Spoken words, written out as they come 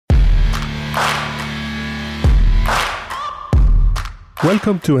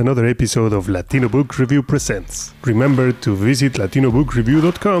Welcome to another episode of Latino Book Review Presents. Remember to visit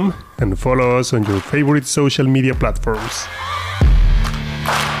latinobookrareview.com and follow us on your favorite social media platforms.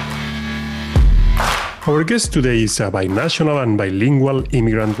 Our guest today is a binational and bilingual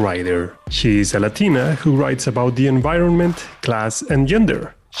immigrant writer. She is a Latina who writes about the environment, class, and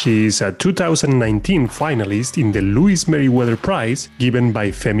gender. She is a 2019 finalist in the Louis Meriwether Prize given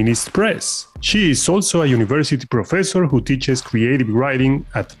by Feminist Press. She is also a university professor who teaches creative writing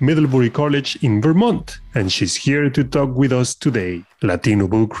at Middlebury College in Vermont, and she's here to talk with us today. Latino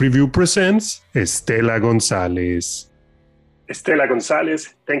Book Review presents Estela Gonzalez. Estela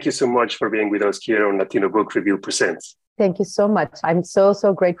Gonzalez, thank you so much for being with us here on Latino Book Review Presents. Thank you so much. I'm so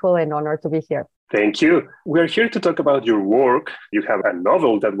grateful and honored to be here. Thank you. We're here to talk about your work. You have a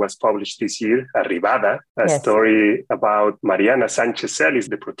novel that was published this year, Arribada, a story about Mariana Sanchez Celis,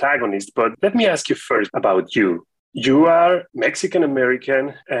 the protagonist. But let me ask you first about you. You are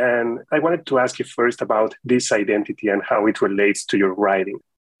Mexican-American, and I wanted to ask you first about this identity and how it relates to your writing.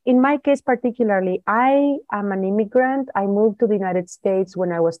 In my case particularly, I am an immigrant. I moved to the United States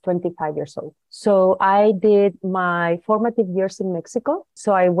when I was 25 years old. So I did my formative years in Mexico.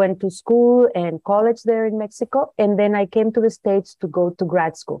 So I went to school and college there in Mexico. And then I came to the States to go to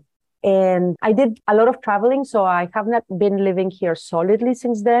grad school. And I did a lot of traveling. So I have not been living here solidly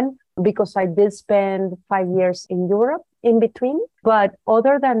since then because I did spend 5 years in Europe in between. But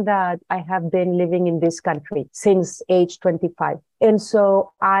other than that, I have been living in this country since age 25. And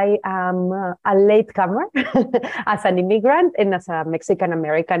so I am a latecomer as an immigrant and as a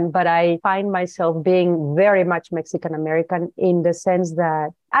Mexican-American, but I find myself being very much Mexican-American in the sense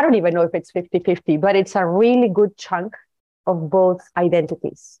that I don't even know if it's 50-50, but it's a really good chunk of both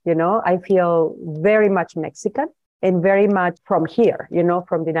identities. You know, I feel very much Mexican and very much from here, you know,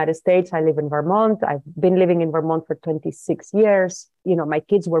 from the United States. I live in Vermont. I've been living in Vermont for 26 years. You know, my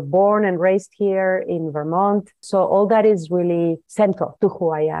kids were born and raised here in Vermont. So all that is really central to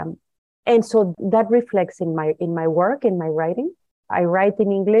who I am. And so that reflects in my work, in my writing. I write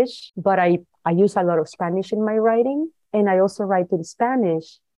in English, but I use a lot of Spanish in my writing. And I also write in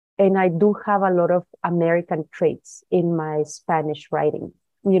Spanish. And I do have a lot of American traits in my Spanish writing.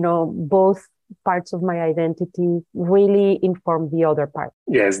 You know, both parts of my identity really inform the other part.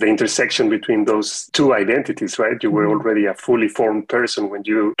 Yes, the intersection between those two identities, right? You were already a fully formed person when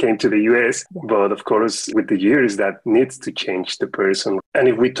you came to the US, but of course, with the years, that needs to change the person. And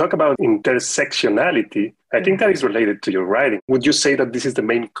if we talk about intersectionality, I think that is related to your writing. Would you say that this is the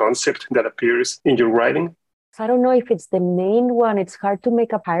main concept that appears in your writing? I don't know if it's the main one. It's hard to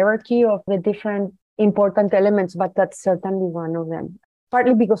make a hierarchy of the different important elements, but that's certainly one of them.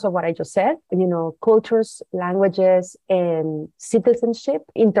 Partly because of what I just said, you know, cultures, languages, and citizenship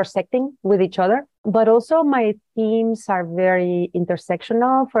intersecting with each other. But also my themes are very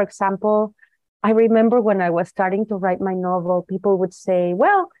intersectional. For example, I remember when I was starting to write my novel, people would say,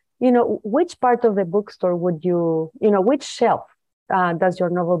 well, you know, which part of the bookstore would which shelf does your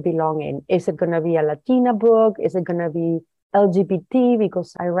novel belong in? Is it going to be a Latina book? Is it going to be LGBT,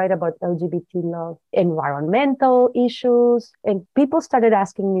 because I write about LGBT love, environmental issues. And people started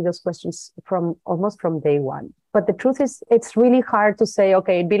asking me those questions almost from day one. But the truth is, it's really hard to say,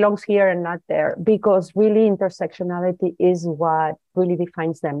 okay, it belongs here and not there, because really intersectionality is what really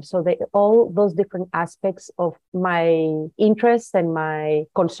defines them. So all those different aspects of my interests and my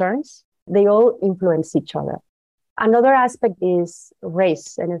concerns, they all influence each other. Another aspect is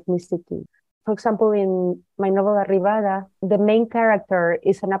race and ethnicity. For example, in my novel Arribada, the main character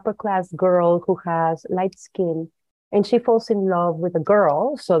is an upper-class girl who has light skin, and she falls in love with a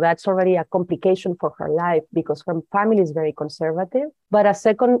girl. So that's already a complication for her life because her family is very conservative. But a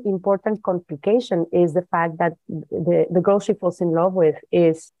second important complication is the fact that the girl she falls in love with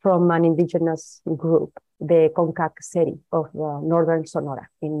is from an indigenous group, the Concac-Seri of northern Sonora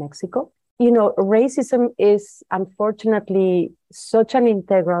in Mexico. You know, racism is unfortunately such an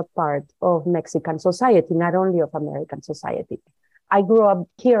integral part of Mexican society, not only of American society. I grew up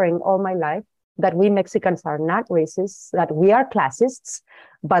hearing all my life that we Mexicans are not racists, that we are classists,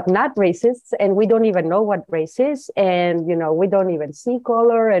 but not racists, and we don't even know what race is, and, you know, we don't even see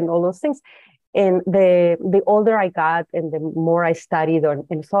color and all those things. And the older I got and the more I studied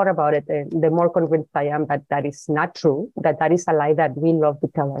and thought about it, the more convinced I am that that is not true, that is a lie that we love to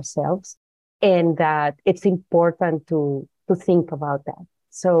tell ourselves. And that it's important to think about that.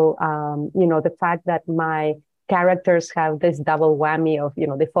 So, you know, the fact that my characters have this double whammy of, you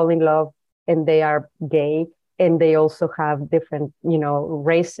know, they fall in love and they are gay, and they also have different, you know,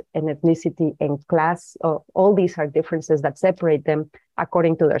 race and ethnicity and class. All these are differences that separate them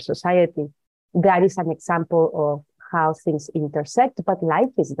according to their society. That is an example of how things intersect, but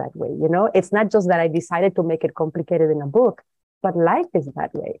life is that way. It's not just that I decided to make it complicated in a book, but life is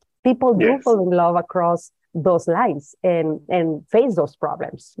that way. People do Yes. fall in love across those lines and face those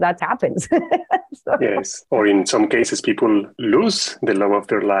problems. That happens. Yes. Or in some cases, people lose the love of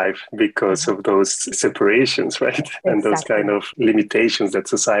their life because of those separations, right? Exactly. And those kind of limitations that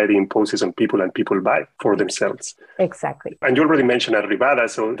society imposes on people and people buy for themselves. Exactly. And you already mentioned Arribada,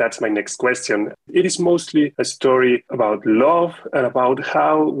 so that's my next question. It is mostly a story about love and about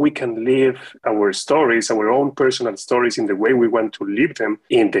how we can live our stories, our own personal stories, in the way we want to live them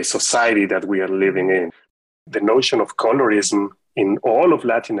in the society that we are living in. The notion of colorism in all of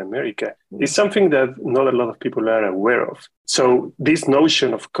Latin America is something that not a lot of people are aware of. So this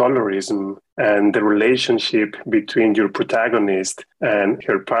notion of colorism and the relationship between your protagonist and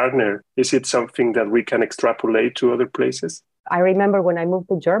her partner, is it something that we can extrapolate to other places? I remember when I moved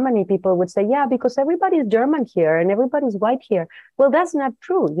to Germany, people would say, yeah, because everybody's German here and everybody's white here. Well, that's not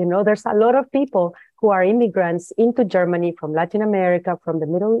true. There's a lot of people who are immigrants into Germany from Latin America, from the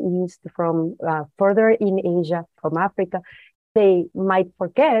Middle East, from further in Asia, from Africa. They might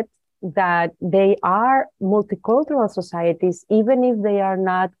forget that they are multicultural societies, even if they are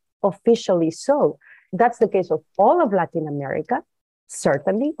not officially so. That's the case of all of Latin America,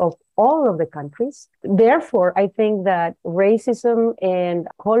 certainly of all of the countries. Therefore, I think that racism and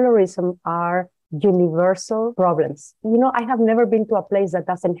colorism are universal problems. I have never been to a place that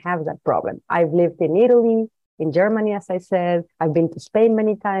doesn't have that problem. I've lived in Italy, in Germany, as I said. I've been to Spain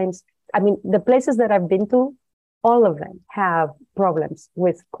many times. I mean, the places that I've been to, all of them have problems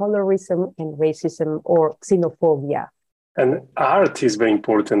with colorism and racism or xenophobia. And art is very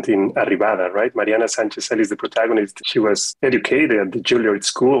important in Arribada, right? Mariana Sanchez is the protagonist. She was educated at the Juilliard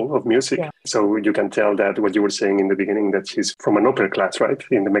School of Music. Yeah. So you can tell that what you were saying in the beginning, that she's from an upper class, right,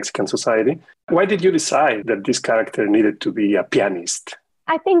 in the Mexican society. Why did you decide that this character needed to be a pianist?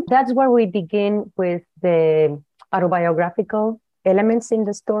 I think that's where we begin with the autobiographical elements in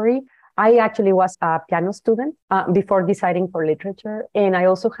the story. I actually was a piano student before deciding for literature. And I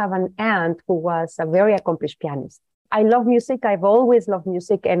also have an aunt who was a very accomplished pianist. I love music. I've always loved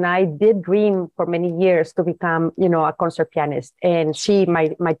music. And I did dream for many years to become, a concert pianist. And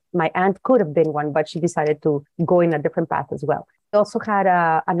my aunt could have been one, but she decided to go in a different path as well. I also had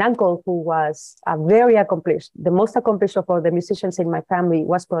an uncle who was very accomplished. The most accomplished of all the musicians in my family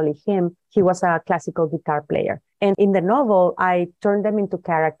was probably him. He was a classical guitar player. And in the novel, I turned them into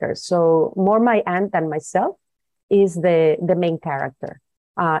characters. So more my aunt than myself is the main character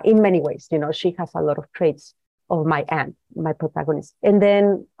in many ways. She has a lot of traits of my aunt, my protagonist. And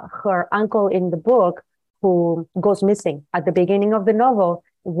then her uncle in the book, who goes missing at the beginning of the novel,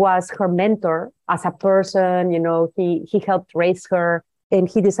 was her mentor as a person. He helped raise her, and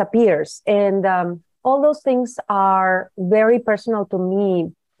he disappears. And all those things are very personal to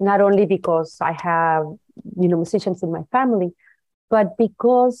me, not only because I have, musicians in my family, but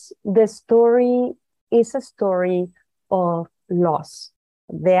because the story is a story of loss.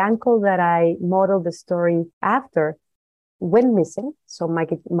 The uncle that I modeled the story after went missing. So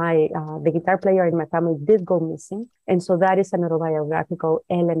the guitar player in my family did go missing. And so that is an autobiographical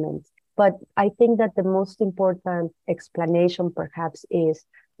element. But I think that the most important explanation perhaps is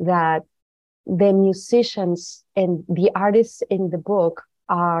that the musicians and the artists in the book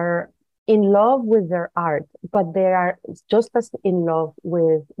are in love with their art, but they are just as in love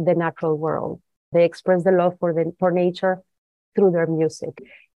with the natural world. They express the love for nature through their music.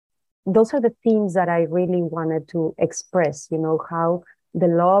 Those are the themes that I really wanted to express, how the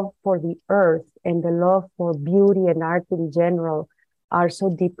love for the earth and the love for beauty and art in general are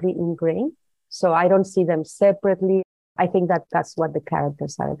so deeply ingrained. So I don't see them separately. I think that that's what the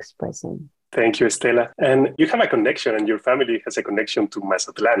characters are expressing. Thank you, Estela. And you have a connection, and your family has a connection to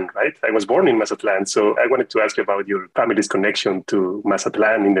Mazatlan, right? I was born in Mazatlan, so I wanted to ask you about your family's connection to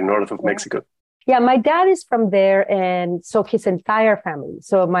Mazatlan in the north of Mexico. Yeah, my dad is from there, and so his entire family.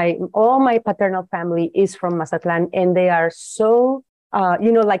 So all my paternal family is from Mazatlan, and they are so,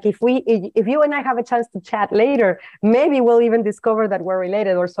 like if you and I have a chance to chat later, maybe we'll even discover that we're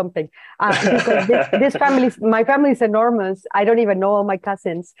related or something. Because my family is enormous. I don't even know all my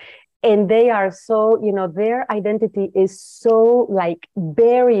cousins. And they are so, their identity is so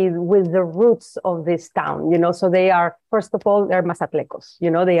buried with the roots of this town, so they are, first of all, they're Mazatlecos,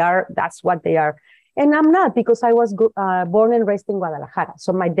 that's what they are. And I'm not, because I was born and raised in Guadalajara.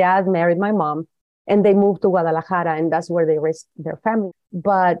 So my dad married my mom and they moved to Guadalajara, and that's where they raised their family.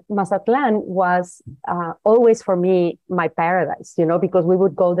 But Mazatlan was always for me my paradise, because we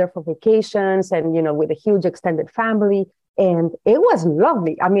would go there for vacations and, with a huge extended family. And it was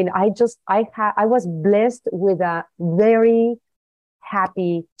lovely. I mean, I was blessed with a very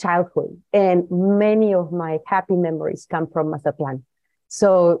happy childhood, and many of my happy memories come from Mazatlan.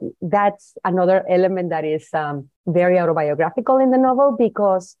 So that's another element that is very autobiographical in the novel,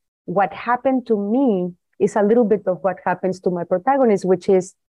 because what happened to me is a little bit of what happens to my protagonist, which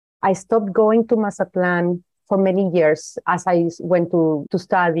is I stopped going to Mazatlan for many years as I went to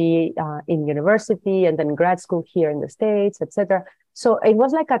study in university and then grad school here in the States, etc. So it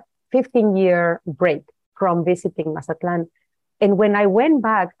was like a 15-year break from visiting Mazatlan. And when I went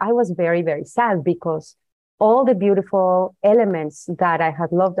back, I was very, very sad, because all the beautiful elements that I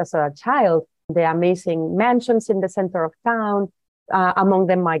had loved as a child, the amazing mansions in the center of town, among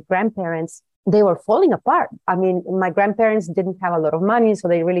them my grandparents, they were falling apart. I mean, my grandparents didn't have a lot of money, so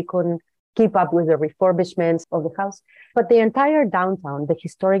they really couldn't keep up with the refurbishments of the house. But the entire downtown, the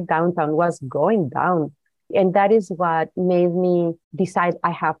historic downtown, was going down. And that is what made me decide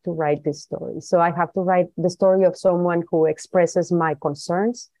I have to write this story. So I have to write the story of someone who expresses my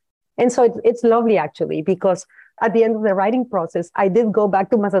concerns. And so it's lovely, actually, because at the end of the writing process, I did go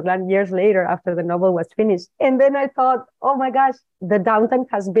back to Mazatlan years later after the novel was finished. And then I thought, oh my gosh, the downtown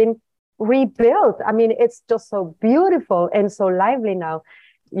has been rebuilt. I mean, it's just so beautiful and so lively now.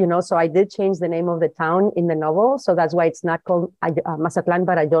 So I did change the name of the town in the novel. So that's why it's not called Mazatlan,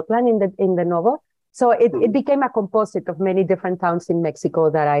 but Ayotlan in the novel. So it became a composite of many different towns in Mexico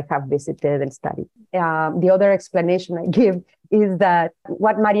that I have visited and studied. The other explanation I give is that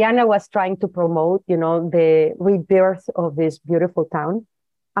what Mariana was trying to promote, the rebirth of this beautiful town,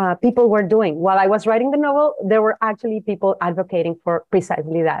 people were doing. While I was writing the novel, there were actually people advocating for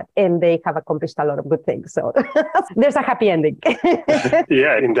precisely that, and they have accomplished a lot of good things. So there's a happy ending.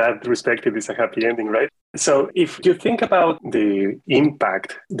 Yeah, in that respect, it is a happy ending, right? So if you think about the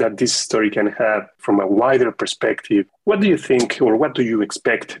impact that this story can have from a wider perspective, what do you think, or what do you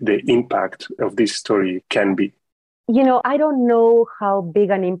expect the impact of this story can be? I don't know how big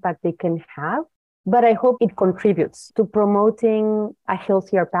an impact it can have, but I hope it contributes to promoting a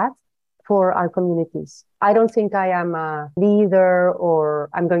healthier path for our communities. I don't think I am a leader or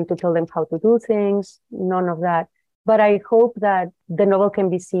I'm going to tell them how to do things, none of that. But I hope that the novel can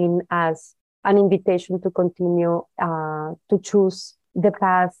be seen as an invitation to continue to choose the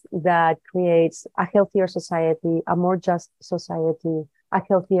path that creates a healthier society, a more just society, a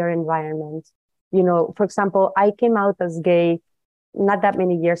healthier environment. For example, I came out as gay not that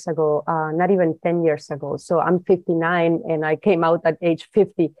many years ago, not even 10 years ago. So I'm 59 and I came out at age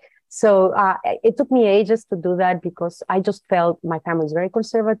 50. So it took me ages to do that, because I just felt my family is very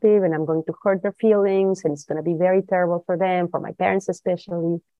conservative and I'm going to hurt their feelings and it's going to be very terrible for them, for my parents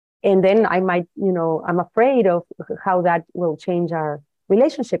especially. And then I might, I'm afraid of how that will change our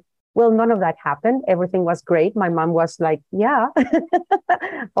relationship. Well, none of that happened. Everything was great. My mom was like, yeah,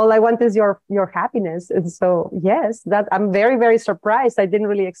 all I want is your happiness. And so, yes, that I'm very, very surprised. I didn't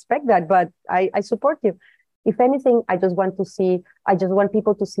really expect that, but I support you. If anything, I just want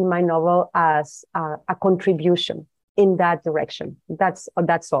people to see my novel as a contribution in that direction. That's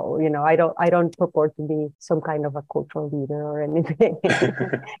all. I don't purport to be some kind of a cultural leader or anything.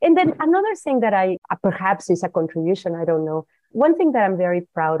 And then another thing that I perhaps is a contribution, I don't know. One thing that I'm very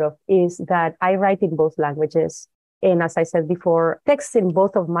proud of is that I write in both languages. And as I said before, texts in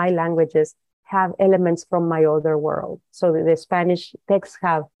both of my languages have elements from my other world. So the Spanish texts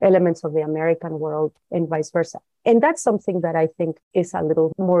have elements of the American world and vice versa. And that's something that I think is a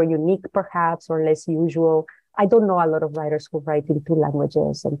little more unique, perhaps, or less usual. I don't know a lot of writers who write in two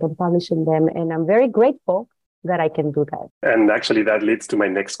languages and can publish in them. And I'm very grateful that I can do that. And actually, that leads to my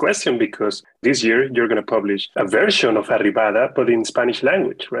next question, because this year you're going to publish a version of Arribada, but in Spanish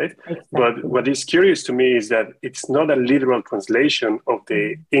language, right? Exactly. But what is curious to me is that it's not a literal translation of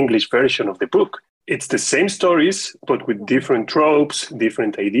the English version of the book. It's the same stories, but with different tropes,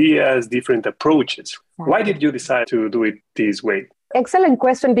 different ideas, different approaches. Exactly. Why did you decide to do it this way? Excellent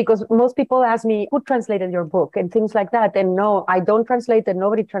question, because most people ask me, who translated your book and things like that. And no, I don't translate and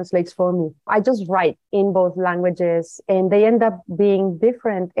nobody translates for me. I just write in both languages and they end up being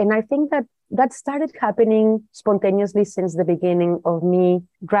different. And I think that started happening spontaneously since the beginning of me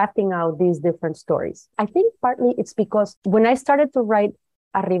drafting out these different stories. I think partly it's because when I started to write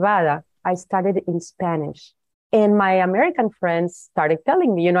Arribada, I started in Spanish. And my American friends started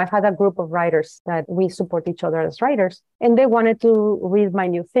telling me, I had a group of writers that we support each other as writers, and they wanted to read my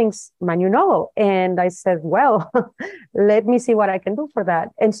new novel. And I said, well, let me see what I can do for that.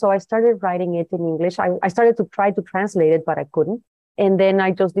 And so I started writing it in English. I started to try to translate it, but I couldn't. And then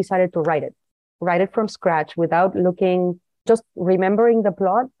I just decided to write it from scratch without looking just remembering the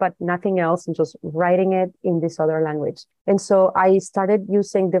plot, but nothing else, and just writing it in this other language. And so I started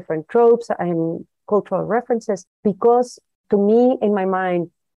using different tropes and cultural references because to me, in my mind,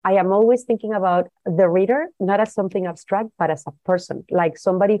 I am always thinking about the reader, not as something abstract, but as a person, like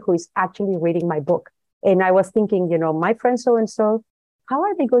somebody who is actually reading my book. And I was thinking, my friend so-and-so, how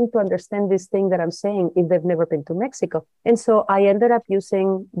are they going to understand this thing that I'm saying if they've never been to Mexico? And so I ended up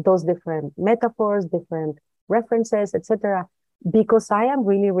using those different metaphors, different references, etc., because I am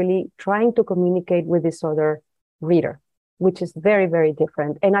really, really trying to communicate with this other reader, which is very, very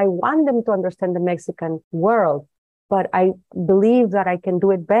different. And I want them to understand the Mexican world, but I believe that I can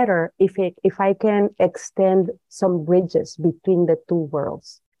do it better if I can extend some bridges between the two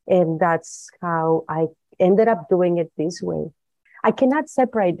worlds. And that's how I ended up doing it this way. I cannot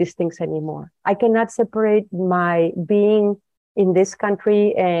separate these things anymore. I cannot separate my being in this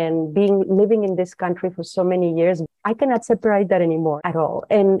country and living in this country for so many years. I cannot separate that anymore at all.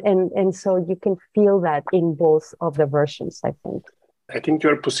 And so you can feel that in both of the versions, I think. I think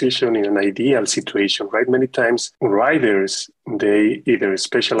you're positioned in an ideal situation, right? Many times writers, they either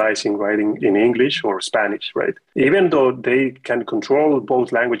specialize in writing in English or Spanish, right? Even though they can control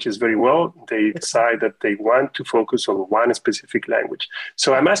both languages very well, they decide that they want to focus on one specific language.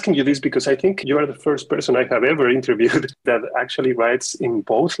 So I'm asking you this because I think you are the first person I have ever interviewed that actually writes in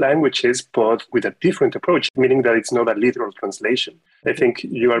both languages, but with a different approach, meaning that it's not a literal translation. I think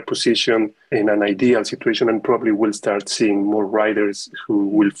you are positioned in an ideal situation and probably will start seeing more writers who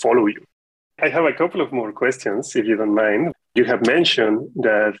will follow you. I have a couple of more questions, if you don't mind. You have mentioned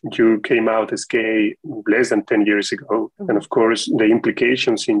that you came out as gay less than 10 years ago. And of course, the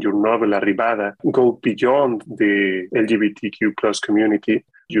implications in your novel, Arribada, go beyond the LGBTQ plus community.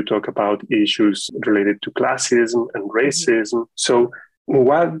 You talk about issues related to classism and racism. So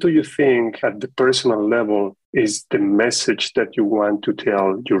what do you think at the personal level is the message that you want to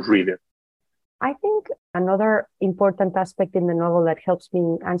tell your reader? I think another important aspect in the novel that helps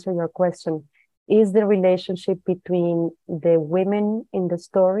me answer your question is the relationship between the women in the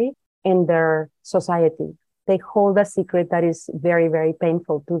story and their society. They hold a secret that is very, very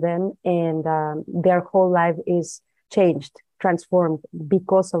painful to them, and their whole life is changed, transformed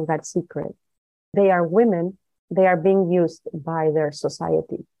because of that secret. They are women. They are being used by their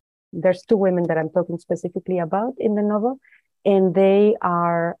society. There's two women that I'm talking specifically about in the novel, and they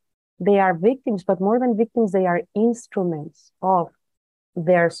are victims, but more than victims, they are instruments of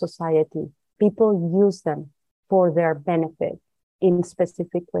their society. People use them for their benefit in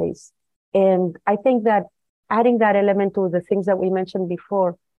specific ways. And I think that adding that element to the things that we mentioned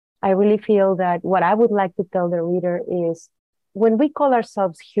before, I really feel that what I would like to tell the reader is when we call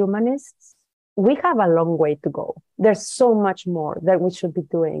ourselves humanists, we have a long way to go. There's so much more that we should be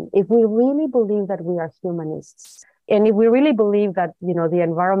doing. If we really believe that we are humanists, and if we really believe that, the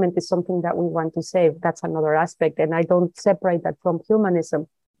environment is something that we want to save, that's another aspect. And I don't separate that from humanism.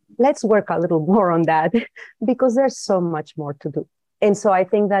 Let's work a little more on that because there's so much more to do. And so I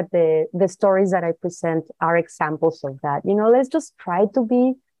think that the stories that I present are examples of that. Let's just try to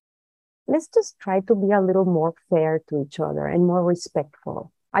be a little more fair to each other and more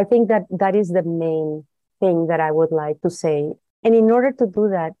respectful. I think that is the main thing that I would like to say. And in order to do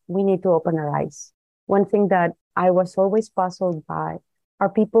that, we need to open our eyes. One thing that I was always puzzled by are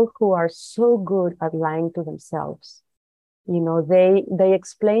people who are so good at lying to themselves. They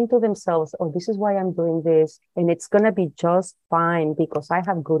explain to themselves, oh, this is why I'm doing this, and it's going to be just fine because I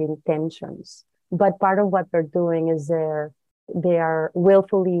have good intentions. But part of what they're doing is they are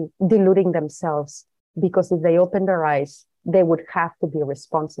willfully deluding themselves, because if they open their eyes, they would have to be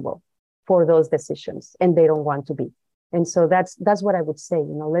responsible for those decisions, and they don't want to be. And so that's what I would say.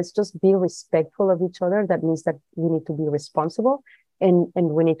 Let's just be respectful of each other. That means that we need to be responsible, and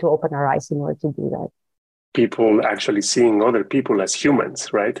we need to open our eyes in order to do that. People actually seeing other people as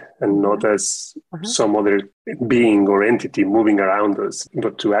humans, right? And not as some other being or entity moving around us,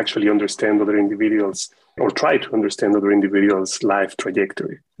 but to actually understand other individuals or try to understand other individuals' life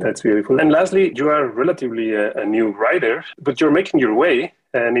trajectory. That's beautiful. And lastly, you are relatively a new writer, but you're making your way,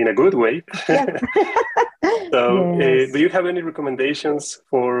 and in a good way. Yeah. So Yes. do you have any recommendations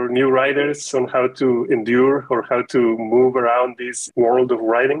for new writers on how to endure or how to move around this world of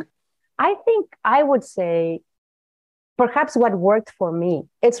writing? I think I would say perhaps what worked for me,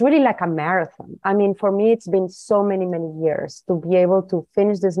 it's really like a marathon. I mean, for me, it's been so many, many years to be able to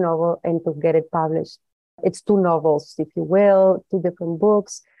finish this novel and to get it published. It's two novels, if you will, two different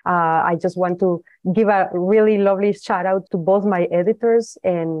books. I just want to give a really lovely shout out to both my editors,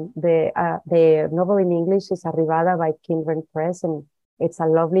 and the novel in English is Arribada by Kindred Press, and it's a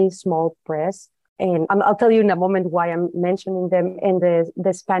lovely small press. And I'll tell you in a moment why I'm mentioning them. And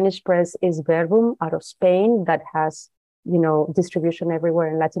the Spanish press is Verbum out of Spain that has, distribution everywhere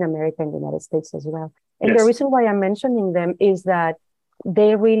in Latin America and the United States as well. And the reason why I'm mentioning them is that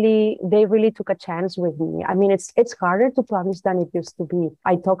they really took a chance with me. I mean, it's harder to publish than it used to be.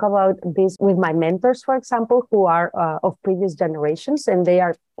 I talk about this with my mentors, for example, who are of previous generations, and they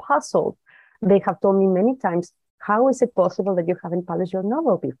are puzzled. They have told me many times, how is it possible that you haven't published your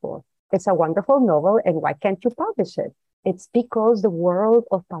novel before? It's a wonderful novel, and why can't you publish it? It's because the world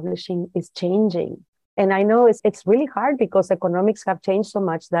of publishing is changing. And I know it's really hard because economics have changed so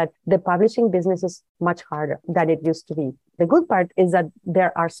much that the publishing business is much harder than it used to be. The good part is that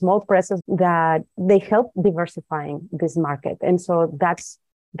there are small presses that they help diversifying this market. And so that's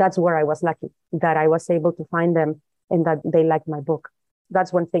where I was lucky, that I was able to find them and that they liked my book.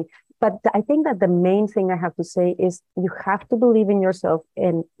 That's one thing. But I think that the main thing I have to say is you have to believe in yourself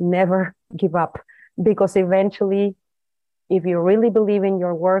and never give up, because eventually, if you really believe in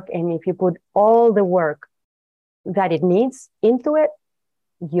your work and if you put all the work that it needs into it,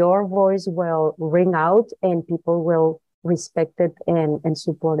 your voice will ring out and people will respect it and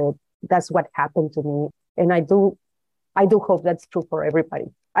support it. That's what happened to me. And I do hope that's true for everybody.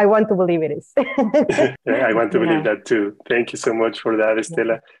 I want to believe it is. Yeah, I want to believe that too. Thank you so much for that,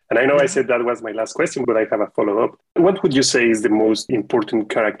 Estela. And I know I said that was my last question, but I have a follow-up. What would you say is the most important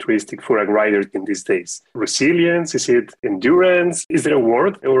characteristic for a writer in these days? Resilience? Is it endurance? Is there a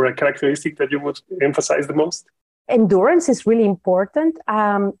word or a characteristic that you would emphasize the most? Endurance is really important.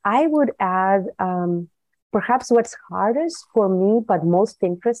 I would add, perhaps what's hardest for me, but most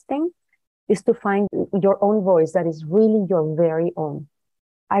interesting, is to find your own voice that is really your very own.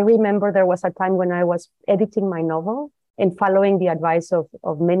 I remember there was a time when I was editing my novel and following the advice of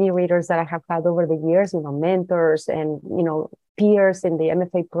many readers that I have had over the years, mentors and, peers in the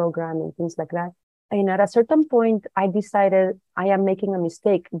MFA program and things like that. And at a certain point, I decided I am making a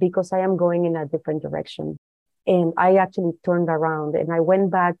mistake because I am going in a different direction. And I actually turned around and I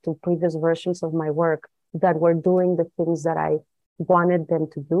went back to previous versions of my work that were doing the things that I wanted them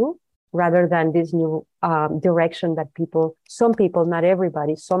to do, rather than this new direction that some people, not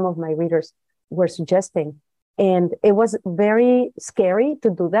everybody, some of my readers were suggesting. And it was very scary to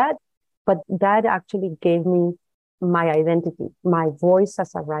do that, but that actually gave me my identity, my voice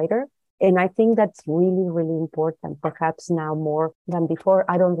as a writer. And I think that's really, really important, perhaps now more than before.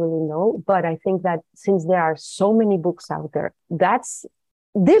 I don't really know, but I think that since there are so many books out there, that's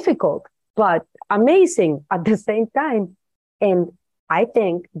difficult, but amazing at the same time. And I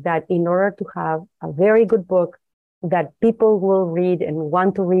think that in order to have a very good book that people will read and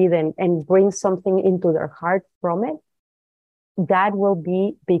want to read and bring something into their heart from it, that will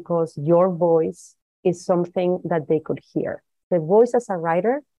be because your voice is something that they could hear. The voice as a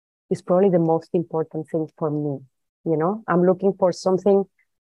writer is probably the most important thing for me. I'm looking for something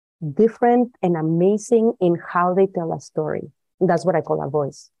different and amazing in how they tell a story. That's what I call a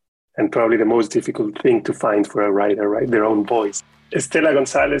voice. And probably the most difficult thing to find for a writer, right? Their own voice. Estela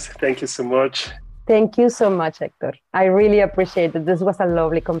Gonzalez, thank you so much. Thank you so much, Hector. I really appreciate it. This was a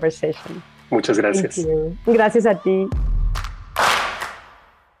lovely conversation. Muchas gracias. Thank you. Gracias a ti.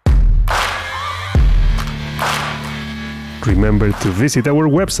 Remember to visit our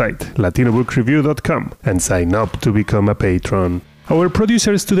website, latinobookrareview.com, and sign up to become a patron. Our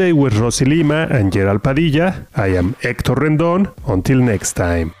producers today were Rosy Lima and Gerald Padilla. I am Hector Rendon. Until next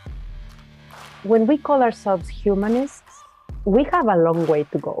time. When we call ourselves humanists, we have a long way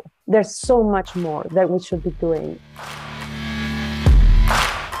to go. There's so much more that we should be doing.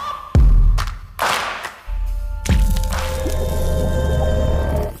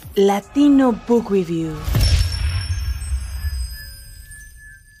 Latino Book Review.